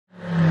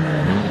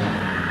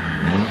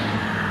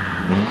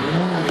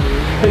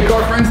Hey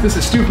car friends, this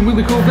is Stu from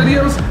Really Cool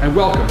Videos, and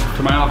welcome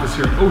to my office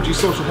here at OG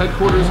Social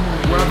Headquarters,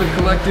 where I've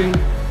been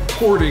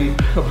hoarding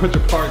a bunch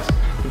of parts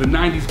for the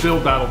 90s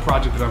build battle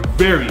project that I'm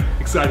very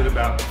excited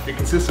about. It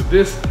consists of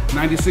this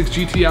 96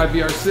 GTI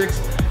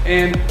VR6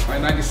 and my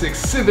 96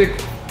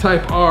 Civic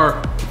Type R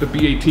with the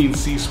B18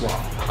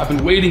 C-swap. I've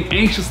been waiting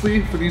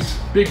anxiously for these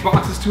big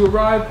boxes to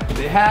arrive.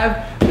 They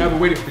have, and I've been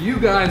waiting for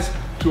you guys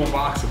to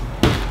unbox them.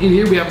 In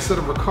here we have a set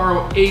of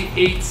Recaro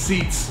A8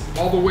 seats,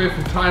 all the way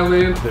from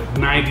Thailand. The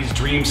 90s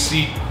dream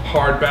seat,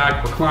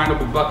 hardback,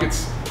 reclinable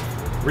buckets,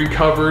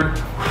 recovered.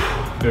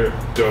 They're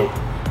dope.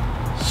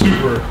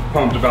 Super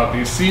pumped about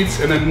these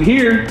seats. And then in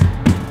here,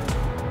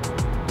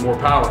 more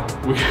power.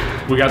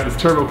 We got this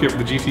turbo kit for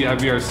the GTI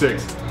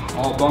VR6.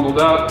 All bundled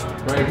up,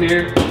 right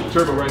here.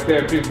 Turbo right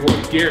there, big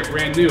boy, Garrett,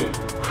 brand new.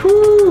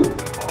 Whew.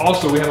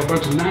 Also, we have a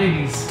bunch of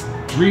 90s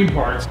dream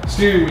parts.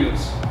 Steering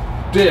wheels,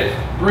 diff,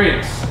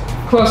 brakes,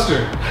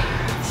 cluster,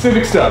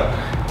 Civic stuff,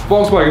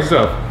 Volkswagen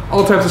stuff,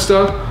 all types of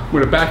stuff. We're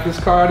gonna back this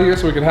car out of here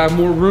so we can have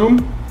more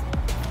room.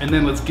 And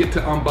then let's get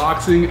to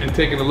unboxing and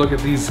taking a look at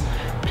these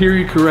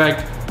period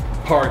correct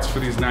parts for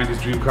these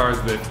 90s dream cars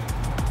that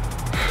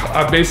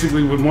I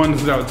basically, when one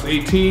is out, it's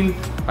 18.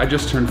 I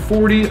just turned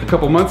 40 a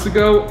couple months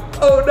ago.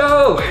 Oh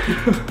no!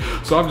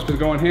 So I've just been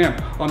going ham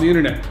on the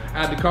internet.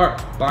 Add to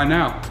cart, buy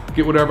now,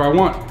 get whatever I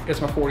want. It's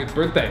my 40th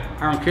birthday,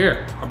 I don't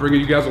care. I'm bringing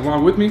you guys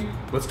along with me.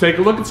 Let's take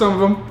a look at some of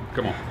them.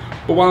 Come on.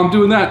 But while I'm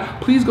doing that,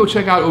 please go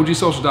check out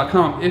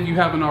ogsocial.com if you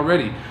haven't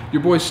already.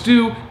 Your boy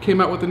Stu came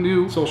out with a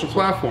new social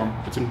platform.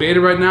 It's in beta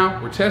right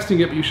now. We're testing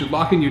it, but you should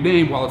lock in your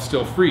name while it's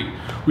still free.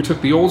 We took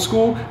the old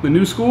school, the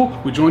new school,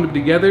 we joined them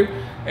together,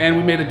 and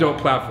we made a dope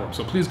platform.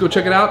 So please go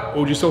check it out,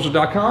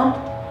 ogsocial.com.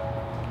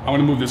 I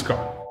want to move this car.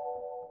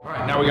 All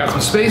right, now we got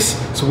some space.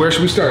 So where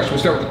should we start? Should we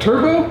start with the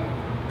turbo?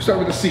 Or start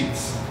with the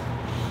seats?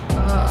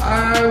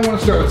 I want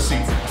to start with the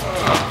seats.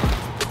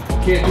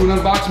 Can't do an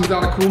unboxing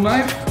without a cool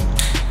knife.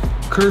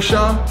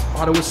 Kershaw,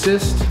 auto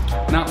assist,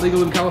 not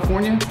legal in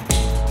California.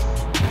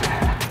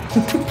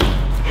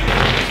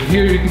 So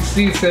here you can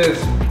see it says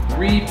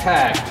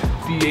repacked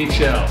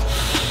DHL.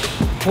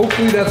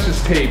 Hopefully that's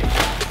just tape,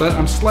 but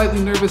I'm slightly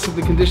nervous of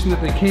the condition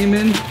that they came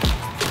in.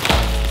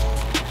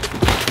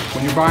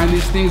 When you're buying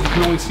these things, you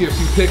can only see a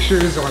few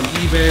pictures on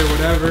eBay or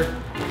whatever,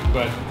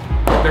 but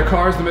they're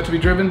cars, they're meant to be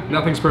driven.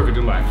 Nothing's perfect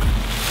in life.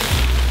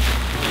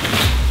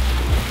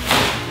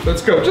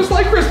 Let's go, just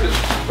like Christmas.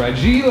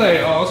 Fragile,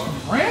 oh, it's from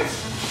France?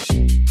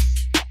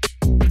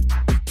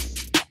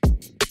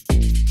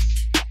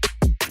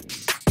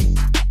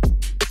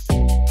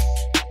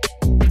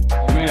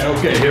 Man,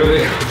 okay, here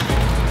they are.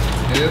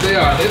 Here they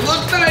are, they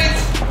look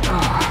nice.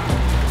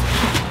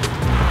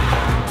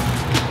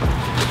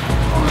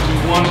 I'm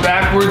gonna do one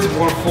backwards and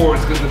one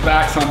forwards because the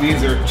backs on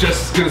these are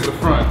just as good as the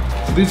front.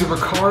 So these are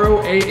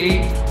Recaro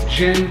A8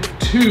 Gen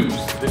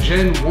 2s. The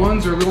Gen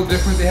 1s are a little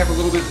different. They have a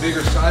little bit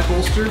bigger side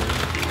bolster.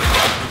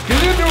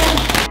 Get into them.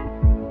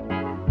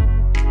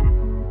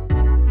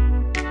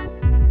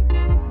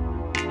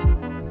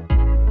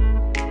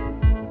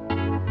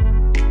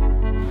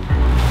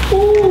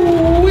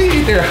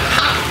 Ooh-wee, they're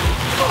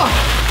hot.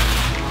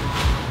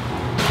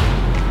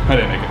 I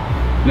didn't make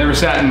it. Never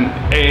sat in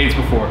A8s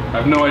before. I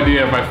have no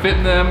idea if I fit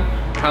in them,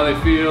 how they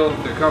feel,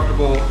 if they're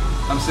comfortable.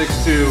 I'm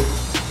 6'2",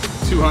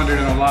 200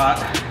 and a lot.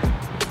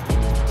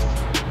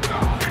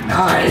 Oh, they're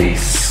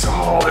nice.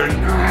 Oh, they're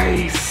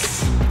nice.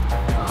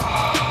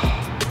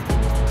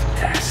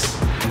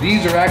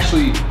 These are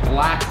actually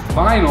black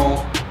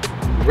vinyl,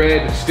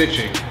 red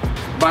stitching.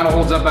 Vinyl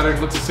holds up better,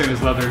 looks the same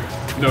as leather,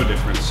 no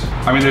difference.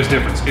 I mean, there's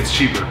difference, it's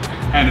cheaper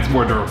and it's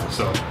more durable,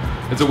 so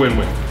it's a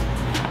win-win.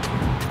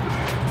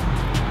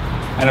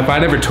 And if I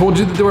never told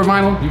you that they were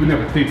vinyl, you would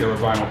never think they were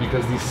vinyl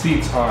because these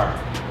seats are,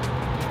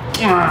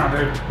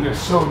 they're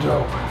so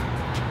dope.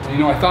 And, you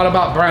know, I thought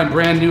about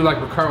brand new like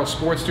Recaro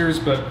Sportsters,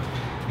 but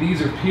these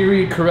are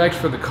period correct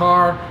for the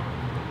car.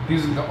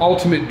 These are the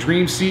ultimate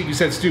dream seat. You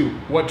said, Stu,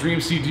 what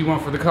dream seat do you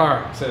want for the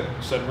car? I said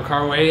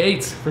Recaro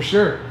A8s, for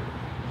sure.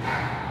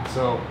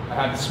 So I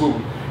had to swoop.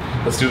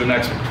 Let's do the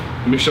next one.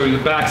 Let me show you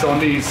the backs on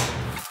these.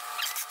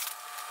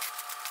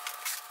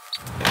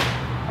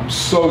 I'm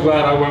so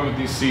glad I went with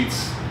these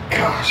seats.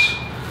 Gosh,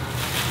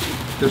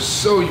 they're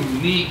so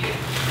unique.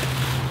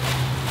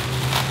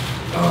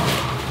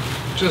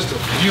 Oh, just a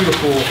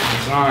beautiful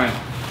design.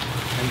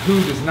 And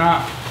who does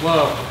not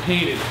love a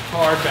painted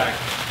hardback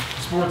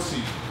sports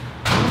seat?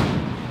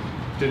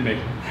 Didn't make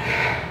it.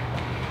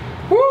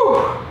 Woo!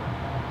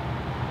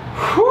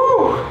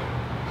 Woo!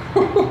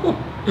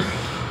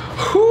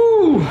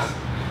 Woo!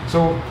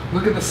 So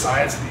look at the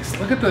size of these.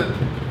 Look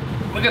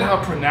at how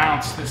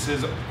pronounced this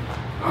is.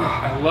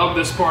 I love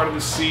this part of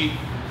the seat.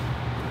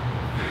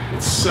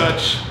 It's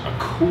such a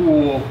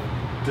cool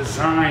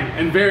design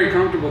and very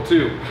comfortable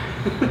too.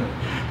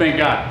 Thank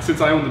God,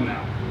 since I own them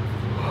now.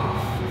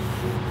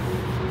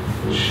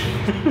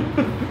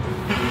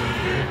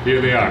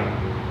 Here they are.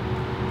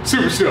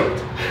 Super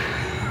stoked.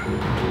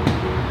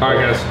 All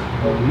right, guys,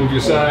 move your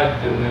side,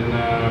 and then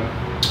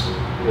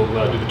we'll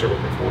do the turbo.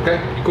 Okay,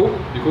 you cool?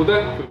 You cool with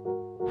that?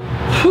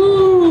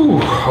 Whew.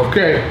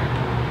 Okay.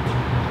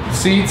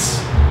 Seats,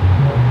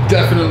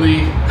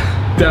 definitely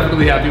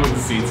happy with the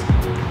seats.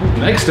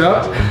 Next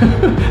up,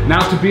 now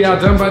to be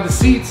outdone by the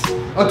seats,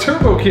 a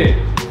turbo kit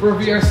for a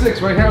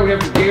VR6. Right now we have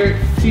the Gear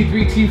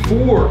T3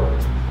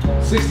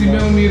 T4, 60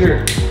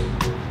 millimeter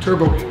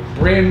turbo kit,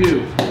 brand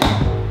new.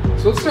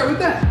 So let's start with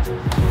that.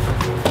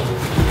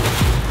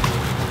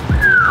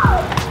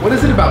 What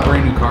is it about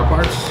brand new car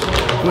parts?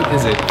 What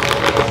is it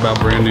about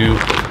brand new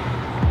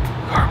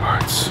car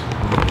parts?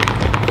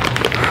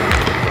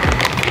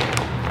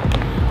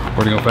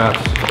 We're gonna go fast.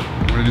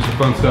 We're gonna do some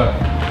fun stuff.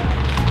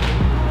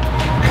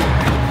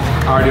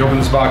 I already opened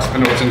this box. I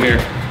know what's in here.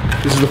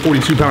 This is the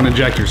 42-pound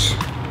injectors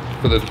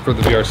for the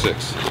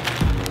VR6.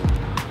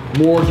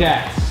 More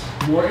gas,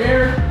 more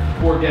air,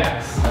 more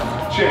gas.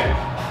 Check.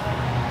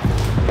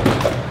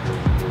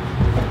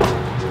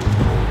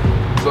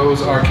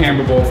 Those are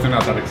camber bolts. They're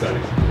not that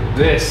exciting.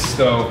 This,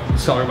 though,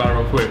 let's talk about it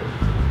real quick.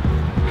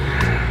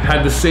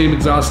 Had the same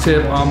exhaust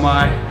tip on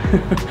my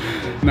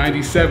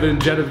 97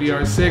 Jetta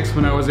VR6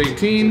 when I was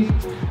 18.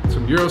 It's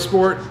from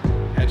Eurosport,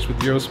 etched with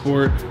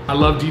Eurosport. I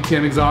love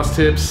DTM exhaust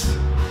tips.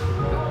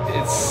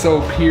 It's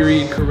so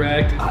period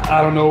correct.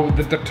 I don't know,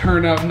 the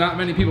turn up, not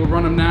many people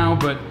run them now,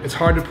 but it's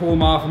hard to pull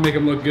them off and make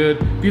them look good.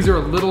 These are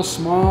a little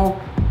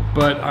small,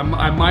 but I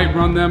might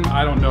run them,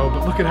 I don't know,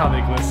 but look at how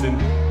they glisten.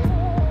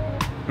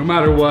 No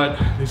matter what,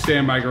 they stay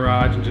in my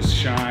garage and just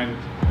shine.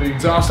 The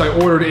exhaust I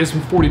ordered is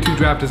from 42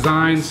 Draft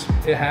Designs.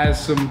 It has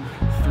some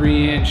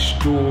 3-inch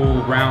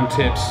dual round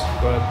tips,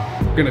 but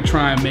I'm gonna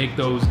try and make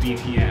those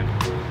DTM.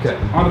 Okay,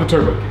 onto the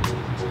turbo kit.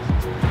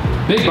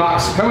 Big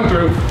box coming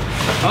through,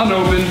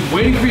 unopened,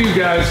 waiting for you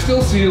guys,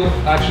 still sealed.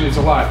 Actually, it's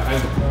a lie.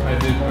 I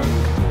did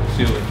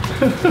seal it.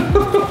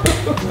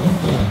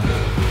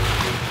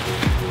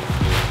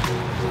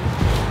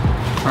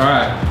 All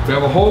right, we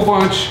have a whole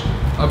bunch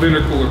of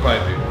intercooler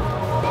piping.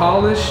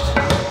 Polished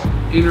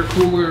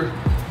intercooler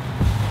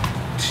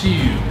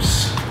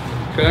tubes,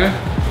 okay?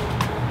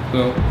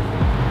 So,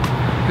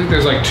 I think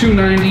there's like two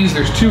 90s,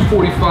 there's two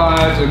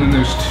 45s, and then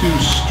there's two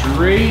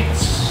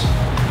straights,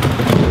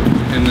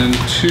 and then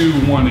two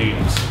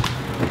 180s.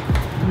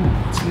 Ooh,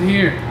 what's in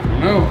here? I don't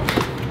know.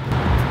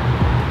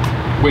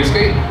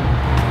 Wastegate.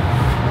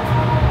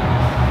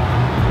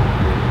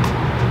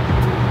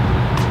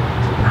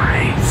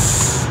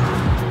 Nice.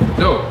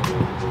 Dope.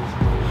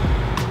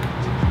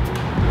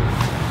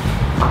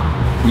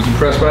 Who's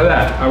impressed by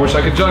that? I wish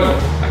I could juggle.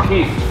 I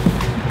can't.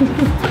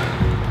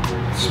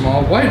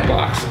 Small white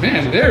box.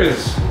 Man, there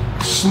is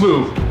a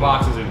slew of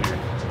boxes in here.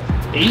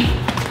 8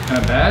 and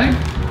a bag.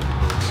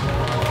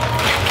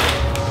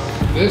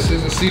 This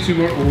is a C2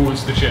 motor. Ooh,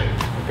 it's the chip.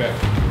 Okay.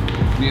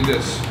 Need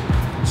this.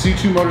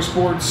 C2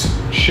 Motorsports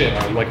chip.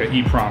 Like an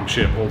EEPROM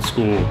chip, old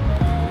school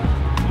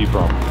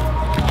EEPROM.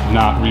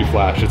 Not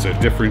reflash, it's a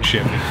different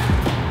chip.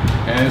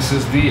 And this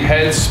is the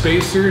head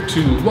spacer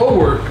to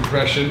lower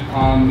compression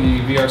on the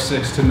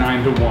VR6 to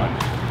 9:1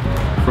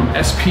 from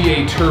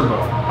SPA Turbo.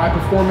 High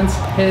performance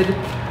head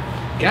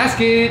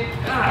gasket.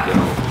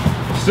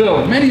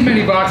 Still,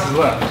 many boxes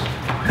left.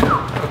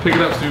 I'll pick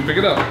it up soon, pick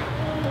it up.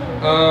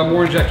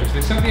 More injectors.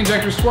 They sent the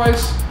injectors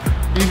twice.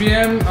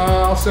 BBM,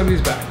 I'll send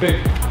these back.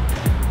 Big.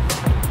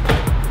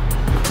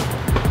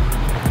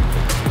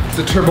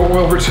 The turbo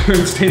oil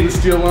return stainless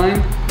steel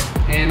line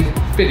and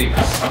fittings.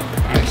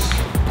 Nice,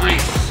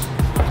 nice.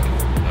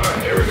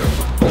 There we go.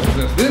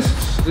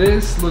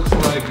 This looks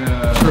like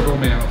a turbo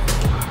manifold.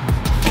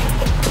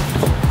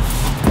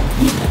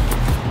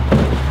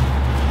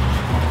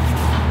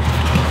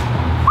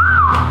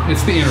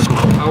 It's the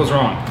intercooler. I was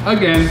wrong.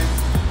 Again.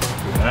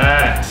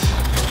 That.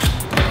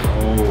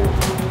 Oh.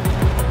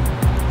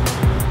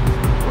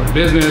 We're in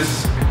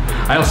business.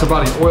 I also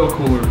bought an oil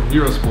cooler,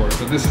 Eurosport,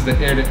 but this is the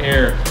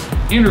air-to-air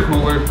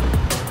intercooler.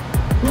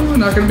 Ooh,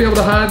 not gonna be able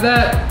to hide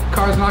that.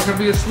 Car's not gonna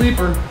be a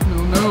sleeper.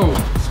 No.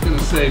 It's gonna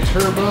say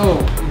turbo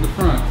in the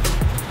front.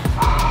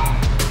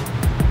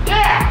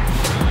 Yeah!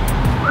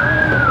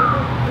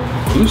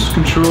 Boost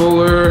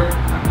controller.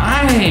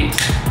 Nice!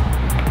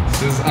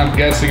 This is, I'm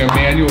guessing, a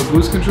manual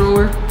boost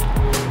controller.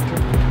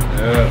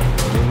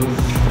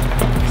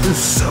 This is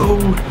so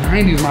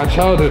 90s, my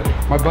childhood.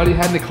 My buddy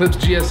had an Eclipse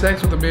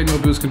GSX with a manual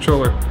boost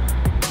controller.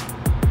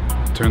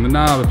 Turn the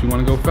knob if you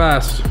want to go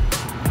fast.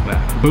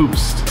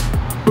 Boost.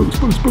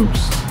 Boost.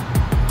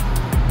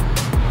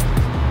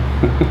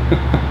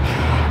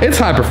 It's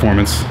high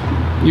performance,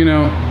 you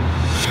know.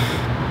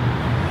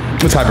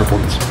 It's high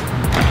performance.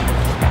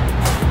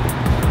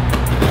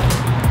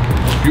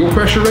 Fuel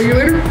pressure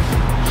regulator.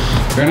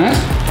 Very nice.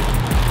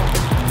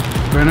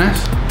 Very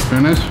nice.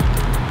 Very nice.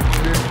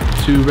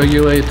 To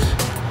regulate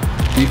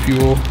the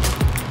fuel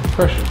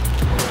pressure.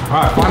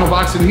 All right, final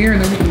box in here,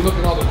 and then we can look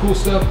at all the cool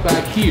stuff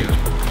back here.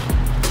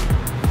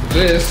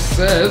 This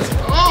says,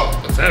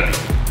 oh, it's heavy.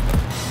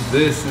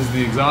 This is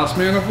the exhaust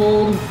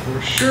manifold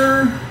for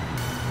sure.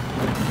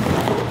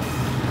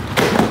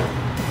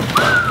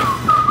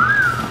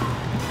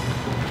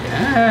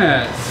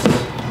 Yes,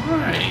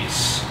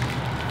 nice.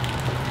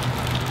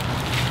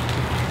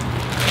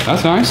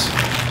 That's nice.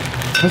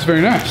 That's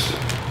very nice.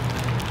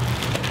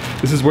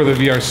 This is where the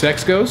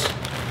VR6 goes.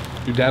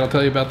 Your dad will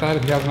tell you about that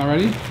if he hasn't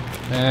already.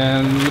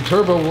 And the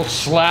turbo will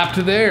slap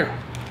to there.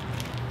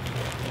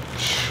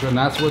 And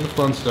that's where the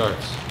fun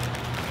starts.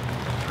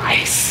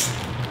 Nice.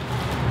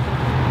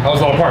 That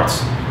was a lot of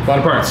parts. A lot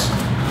of parts.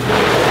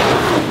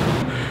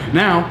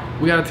 Now,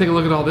 we gotta take a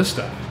look at all this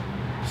stuff.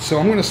 So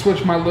I'm gonna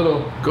switch my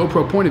little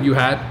GoPro point of view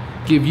hat,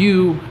 give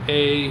you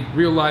a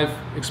real life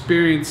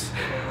experience.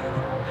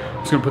 I'm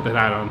just gonna put that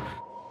hat on.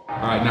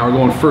 All right, now we're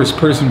going first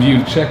person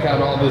view. Check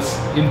out all this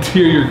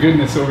interior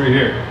goodness over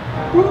here.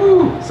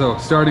 Woo! So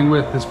starting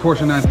with this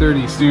Porsche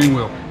 930 steering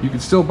wheel. You can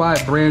still buy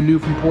it brand new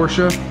from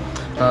Porsche.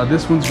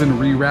 This one's been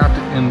rewrapped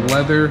in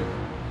leather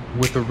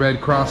with the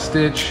red cross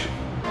stitch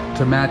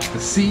to match the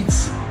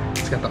seats.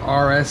 It's got the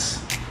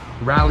RS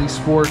Rally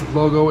Sport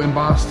logo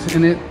embossed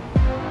in it.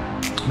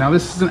 Now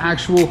this is an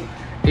actual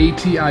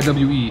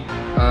ATIWE.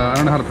 I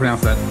don't know how to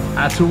pronounce that.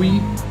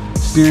 ATIWE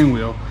steering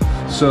wheel.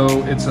 So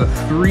it's a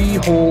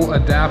 3-hole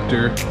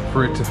adapter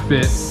for it to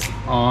fit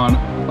on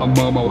a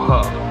Momo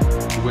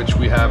hub, which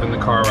we have in the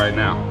car right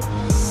now.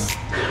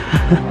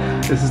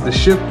 This is the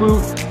shift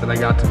boot that I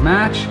got to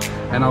match,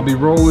 and I'll be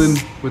rolling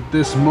with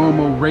this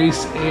Momo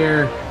Race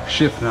Air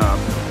shift knob.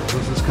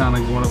 This is kind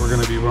of what we're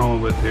gonna be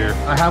rolling with here.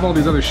 I have all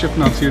these other shift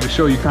knobs here to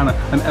show you kind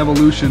of an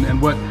evolution and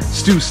what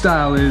Stu's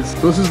style is.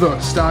 So this is the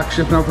stock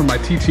shift knob from my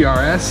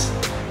TTRS,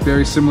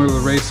 very similar to the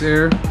Race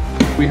Air.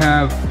 We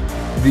have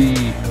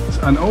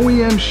an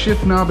OEM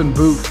shift knob and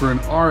boot for an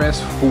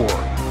RS4,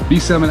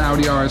 B7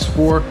 Audi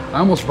RS4. I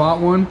almost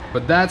bought one,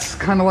 but that's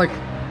kind of like,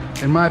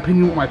 in my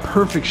opinion, what my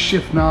perfect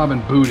shift knob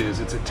and boot is.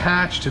 It's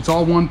attached, it's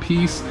all one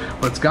piece,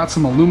 but it's got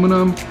some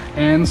aluminum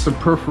and some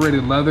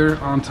perforated leather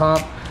on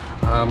top.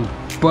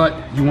 But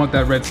you want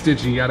that red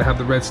stitching. You gotta have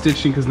the red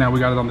stitching because now we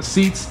got it on the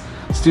seats,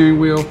 steering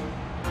wheel,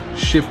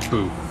 shift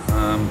boot.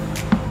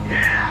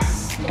 Yeah.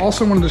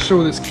 Also wanted to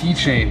show this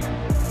keychain.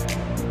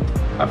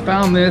 I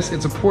found this,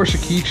 it's a Porsche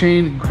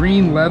keychain,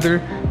 green leather,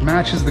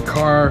 matches the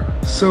car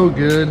so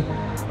good.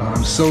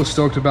 I'm so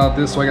stoked about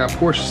this. So I got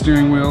Porsche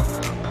steering wheel,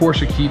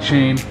 Porsche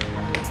keychain.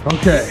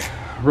 Okay,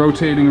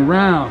 rotating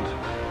around.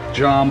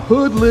 Jom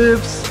hood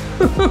lifts.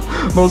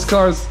 Most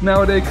cars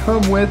nowadays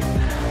come with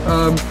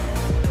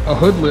a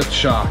hood lift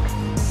shock,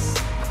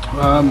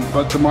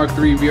 but the Mark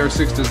III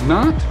VR6 does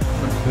not.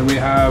 Then we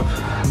have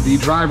the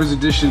driver's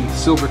edition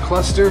silver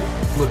cluster.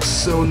 Looks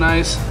so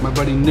nice. My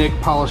buddy Nick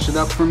polished it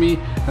up for me.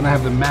 And I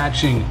have the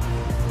matching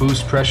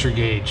boost pressure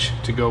gauge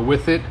to go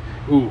with it.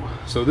 Ooh,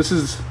 so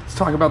let's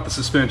talk about the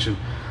suspension.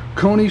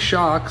 Koni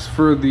shocks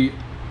for the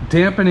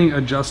dampening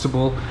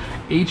adjustable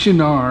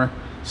H&R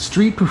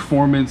Street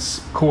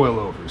Performance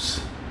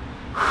coilovers.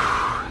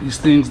 These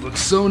things look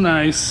so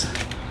nice.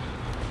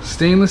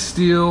 Stainless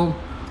steel,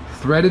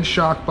 threaded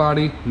shock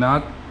body,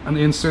 not an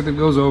insert that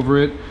goes over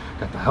it.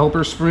 Got the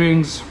helper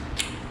springs.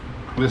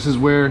 This is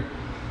where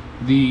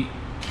the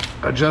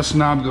adjust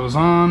knob goes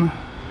on,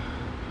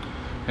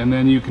 and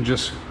then you can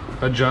just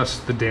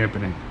adjust the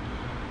dampening.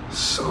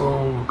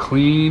 So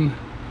clean.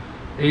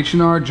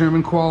 H&R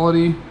German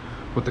quality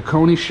with the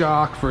Koni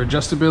shock for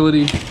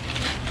adjustability,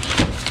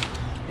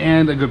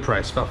 and a good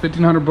price, about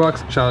 1,500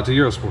 bucks. Shout out to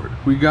Eurosport.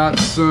 We got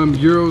some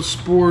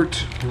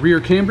Eurosport rear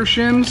camber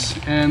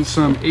shims and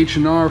some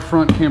H&R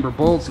front camber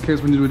bolts in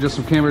case we need to adjust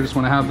some camber. Just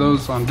want to have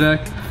those on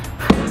deck.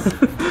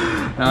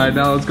 All right,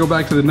 now let's go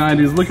back to the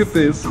 90s. Look at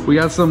this. We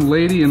got some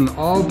lady in an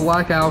all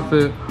black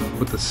outfit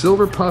with the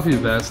silver puffy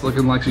vest,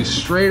 looking like she's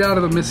straight out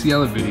of a Missy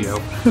Elliott video.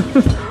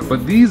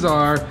 But these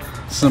are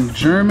some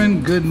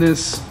German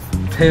goodness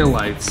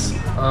taillights.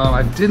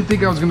 I didn't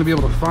think I was gonna be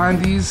able to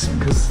find these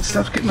because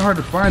stuff's getting hard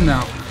to find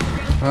now.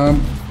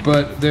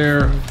 But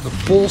they're the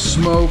full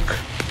smoke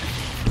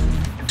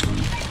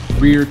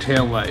rear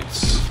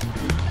taillights.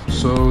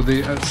 So they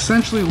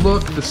essentially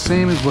look the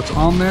same as what's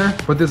on there,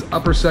 but this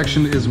upper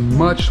section is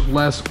much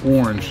less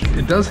orange.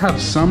 It does have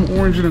some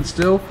orange in it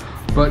still,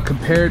 but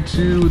compared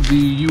to the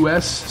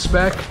US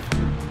spec,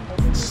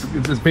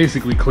 it's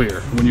basically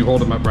clear when you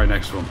hold them up right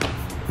next to them.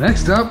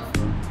 Next up,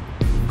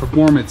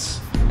 performance.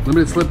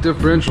 Limited slip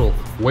differential,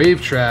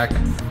 wave track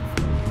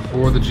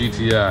for the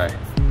GTI.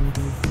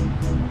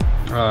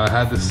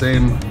 Had the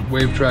same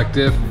wave track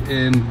diff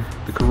in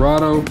the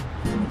Corrado,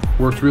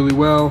 worked really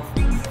well.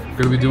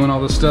 Gonna be doing all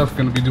this stuff,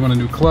 gonna be doing a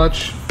new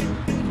clutch.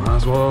 Might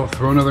as well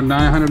throw another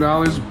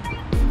 $900,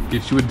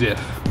 get you a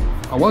diff.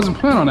 I wasn't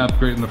planning on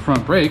upgrading the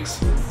front brakes,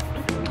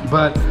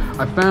 but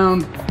I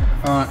found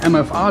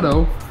MF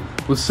Auto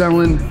was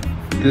selling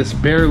this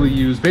barely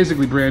used,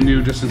 basically brand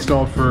new, just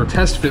installed for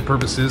test fit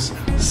purposes,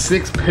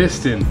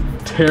 6-piston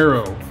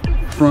Taro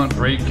front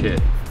brake kit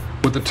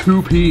with a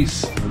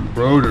 2-piece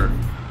rotor.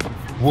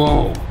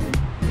 Whoa,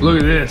 look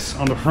at this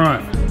on the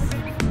front.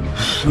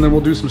 And then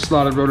we'll do some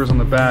slotted rotors on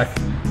the back.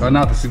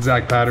 Not this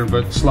exact pattern,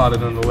 but slotted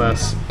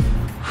nonetheless.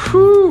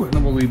 Whew. And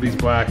then we'll leave these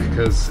black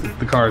because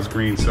the car is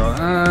green. So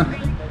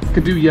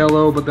could do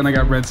yellow, but then I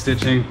got red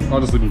stitching. I'll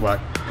just leave them black.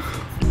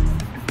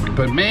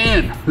 But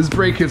man, this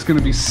brake kit's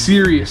gonna be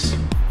serious.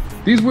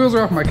 These wheels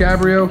are off my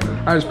Cabrio.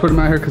 I just put them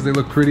out here because they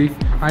look pretty.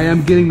 I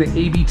am getting the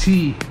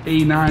ABT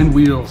A9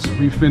 wheels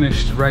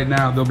refinished right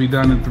now. They'll be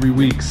done in 3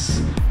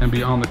 weeks and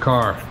be on the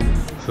car.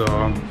 So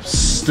I'm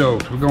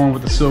stoked. We're going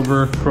with the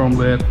silver, chrome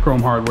lid,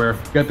 chrome hardware.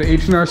 Got the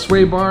H&R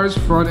sway bars,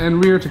 front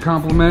and rear to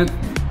complement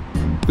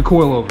the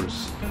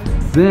coilovers.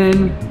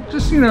 Then,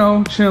 just, you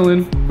know,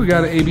 chilling, we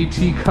got an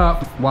ABT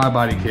cup wide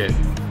body kit.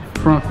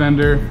 Front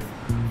fender,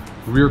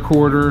 rear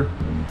quarter.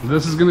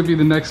 This is gonna be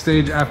the next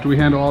stage after we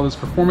handle all this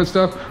performance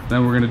stuff.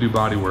 Then we're gonna do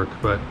body work,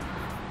 but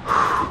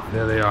whew,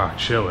 there they are,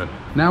 chilling.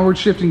 Now we're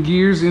shifting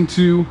gears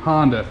into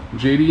Honda,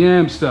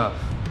 JDM stuff.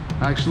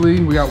 Actually,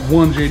 we got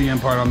one JDM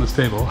part on this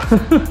table.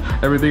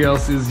 Everything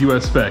else is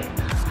US spec.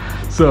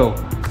 So,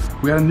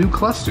 we got a new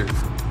cluster.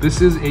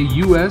 This is a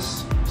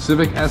US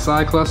Civic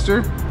SI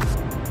cluster,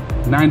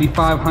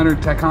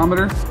 9500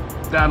 tachometer.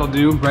 That'll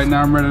do. Right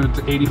now I'm running it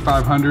to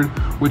 8500,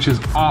 which is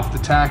off the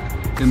tack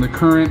in the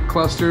current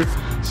cluster,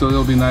 so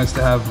it'll be nice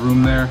to have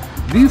room there.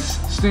 This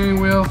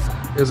steering wheel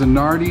is a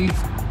Nardi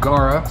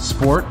Gara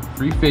Sport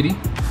 350,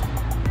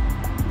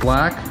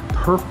 black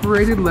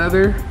perforated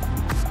leather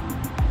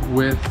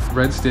with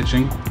red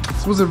stitching.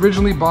 This was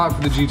originally bought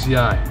for the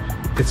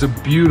GTI. It's a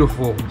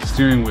beautiful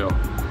steering wheel.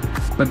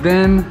 But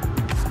then,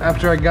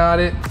 after I got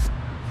it,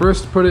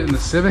 first put it in the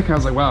Civic, I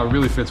was like, wow, it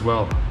really fits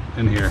well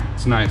in here.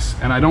 It's nice.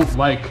 And I don't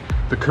like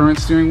the current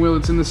steering wheel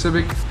that's in the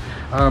Civic.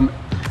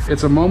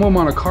 It's a Momo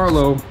Monte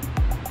Carlo,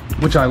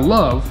 which I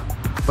love,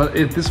 but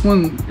if this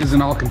one is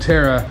an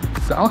Alcantara,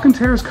 the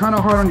Alcantara is kind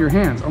of hard on your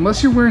hands.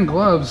 Unless you're wearing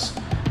gloves,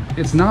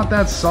 it's not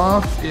that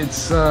soft.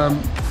 It's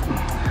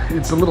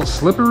a little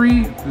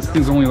slippery. This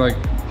thing's only like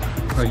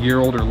a year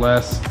old or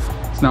less.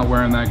 It's not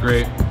wearing that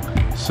great.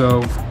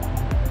 So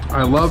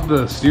I love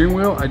the steering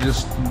wheel. I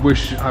just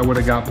wish I would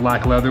have got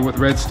black leather with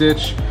red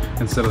stitch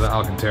instead of the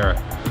Alcantara.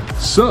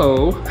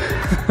 So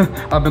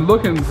I've been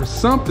looking for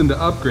something to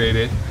upgrade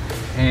it,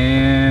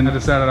 and I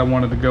decided I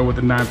wanted to go with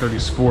the 930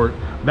 Sport.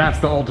 That's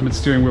the ultimate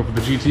steering wheel for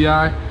the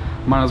GTI.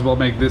 Might as well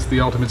make this the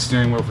ultimate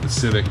steering wheel for the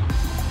Civic.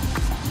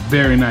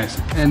 Very nice.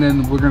 And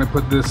then we're gonna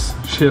put this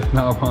shift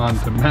knob on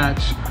to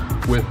match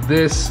with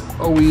this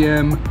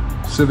OEM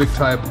Civic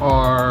Type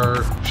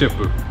R shift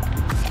boot.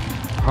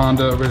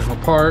 Honda original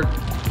part.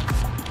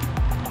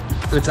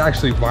 It's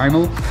actually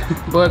vinyl,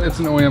 but it's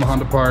an OEM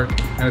Honda part,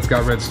 and it's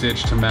got red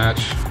stitch to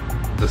match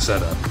the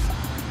setup.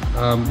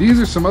 These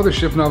are some other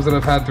shift knobs that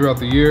I've had throughout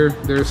the year.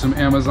 There's some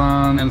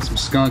Amazon and some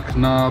skunk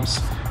knobs.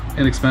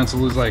 Inexpensive,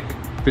 it was like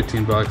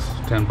 15 bucks,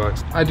 10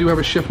 bucks. I do have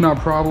a shift knob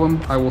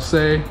problem, I will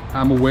say.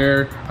 I'm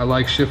aware. I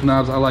like shift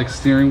knobs. I like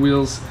steering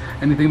wheels.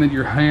 Anything that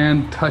your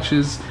hand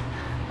touches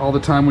all the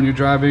time when you're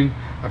driving,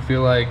 I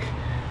feel like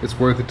it's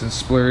worth it to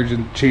splurge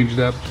and change it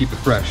up, keep it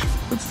fresh.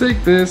 Let's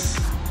take this,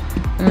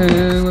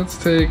 and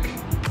let's take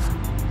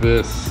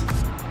this,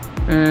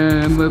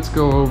 and let's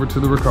go over to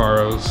the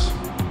Recaros.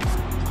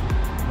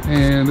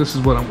 And this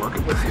is what I'm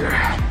working with here.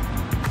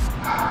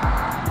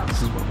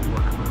 This is what we're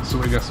working with. So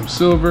we got some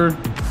silver,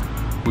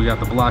 we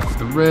got the black with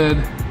the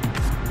red.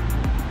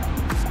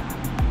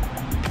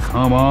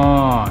 Come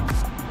on,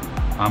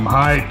 I'm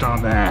hyped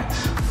on that.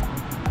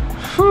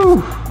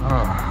 Whew.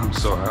 Oh, I'm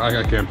so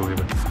I can't believe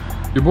it.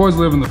 Your boy's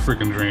living the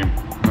freaking dream.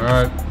 All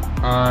right,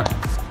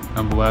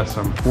 I'm blessed.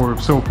 I'm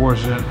so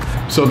fortunate.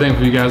 So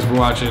thankful you guys for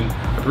watching.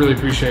 I really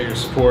appreciate your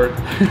support.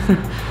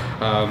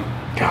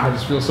 God, I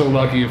just feel so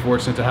lucky and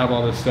fortunate to have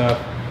all this stuff.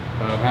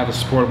 Have the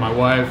support of my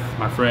wife,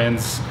 my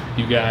friends,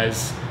 you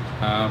guys.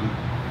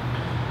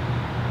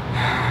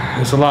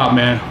 It's a lot,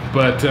 man,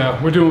 but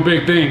we're doing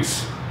big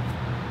things.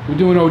 We're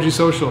doing OG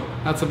Social.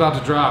 That's about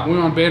to drop.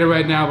 We're on beta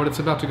right now, but it's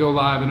about to go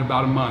live in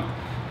about a month.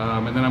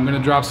 And then I'm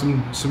gonna drop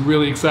some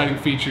really exciting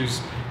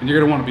features, and you're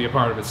gonna wanna be a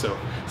part of it. So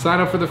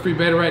sign up for the free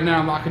beta right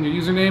now, lock in your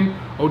username,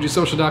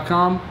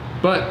 ogsocial.com.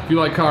 But if you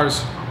like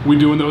cars, we're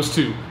doing those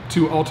too.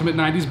 2 ultimate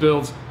 90s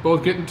builds,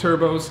 both getting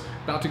turbos,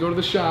 about to go to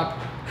the shop,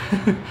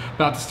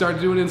 about to start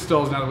doing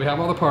installs now that we have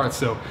all the parts.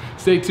 So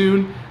stay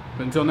tuned,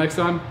 but until next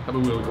time, have a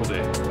really cool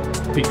day.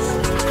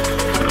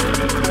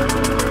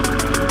 Peace.